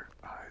Slayer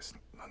is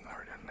none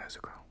other than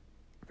Nezuko.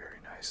 Very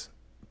nice.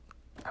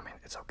 I mean,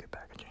 it's okay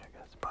packaging, I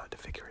guess, but the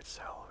figure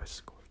itself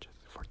is gorgeous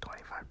for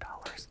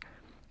 $25.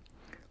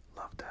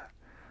 Love that.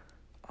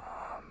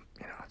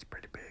 It's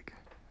pretty big.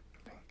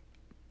 I think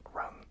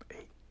around 8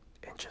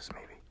 inches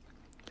maybe.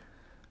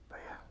 But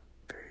yeah,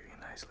 very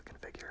nice looking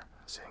figure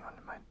sitting on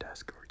my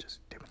desk or just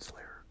Demon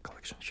Slayer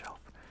collection shelf.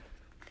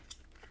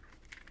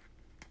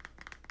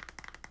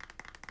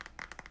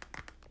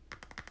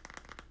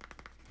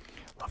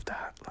 Love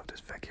that. Love this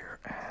figure.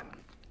 And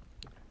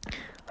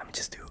let me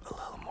just do a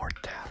little more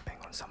tapping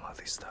on some of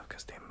these stuff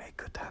because they make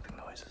good tapping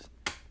noises.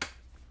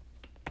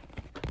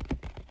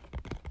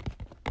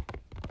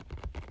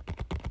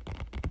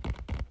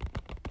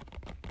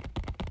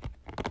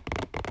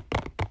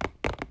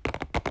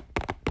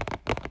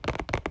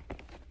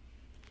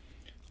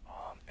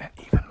 And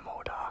even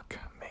MODOK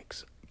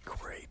makes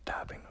great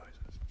tapping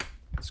noises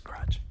and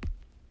scratch.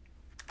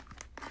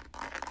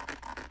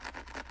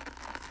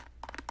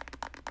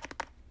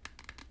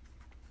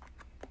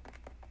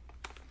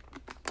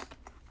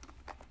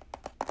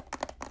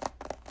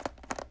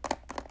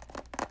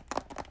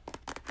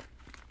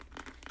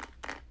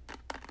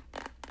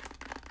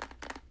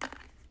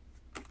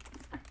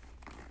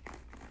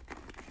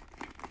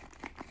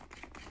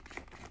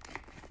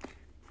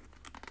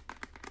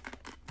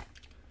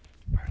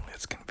 Apparently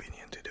it's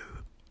convenient to do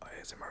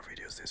ASMR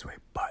videos this way,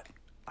 but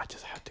I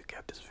just had to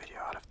get this video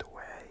out of the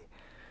way.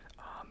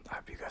 I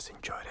hope you guys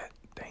enjoyed it.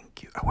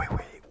 Thank you. Oh, wait.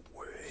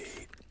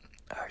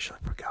 I actually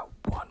forgot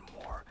one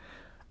more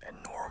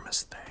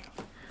enormous thing.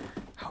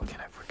 How can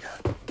I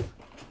forget?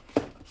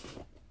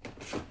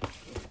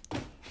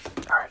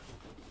 Alright.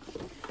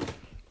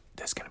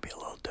 This is gonna be a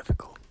little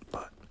difficult,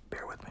 but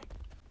bear with me.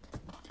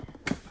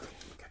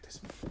 Look at this.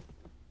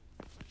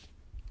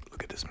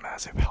 Look at this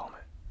massive helmet.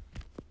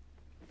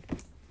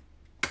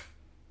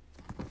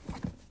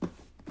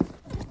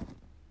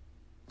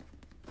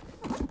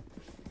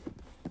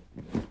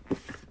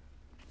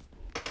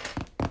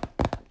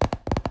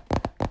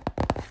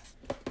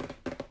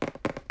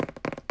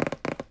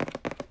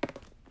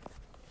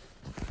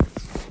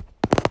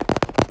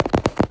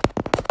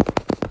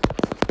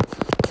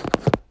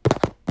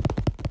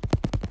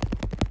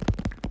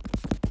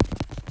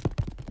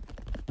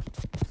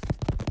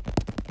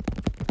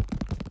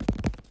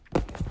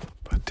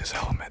 This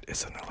helmet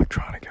is an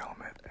electronic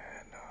helmet,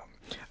 and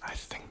I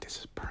think this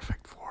is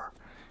perfect for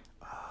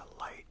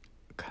light,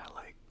 kind of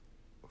like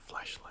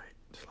flashlight,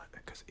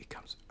 because it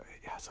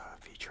has a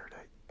feature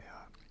that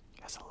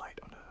has a light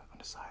on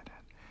the side,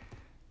 and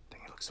I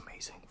think it looks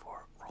amazing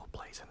for role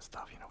plays and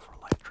stuff, for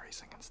light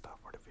tracing and stuff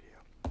for the video.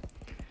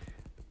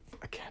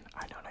 Again,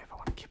 I don't know if I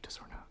want to keep this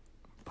or not,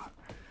 but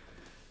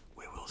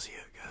we will see,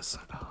 I guess.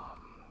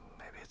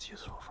 Maybe it's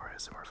useful for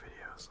ASMR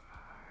videos.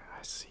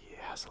 I see it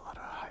has a lot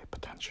of high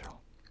potential.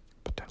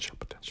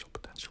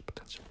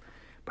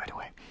 By the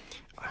way,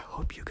 I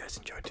hope you guys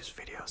enjoyed this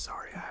video.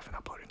 Sorry I haven't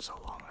uploaded in so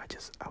long.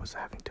 I was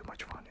having too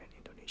much fun in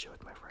Indonesia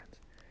with my friends.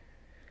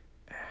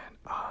 And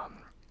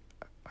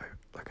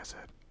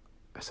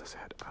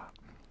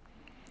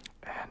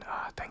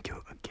thank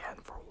you again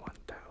for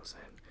 1,000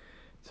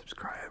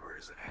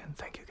 subscribers. And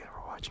thank you again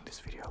for watching this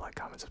video. Like,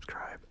 comment,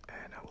 subscribe,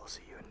 and I will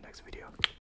see you in the next video.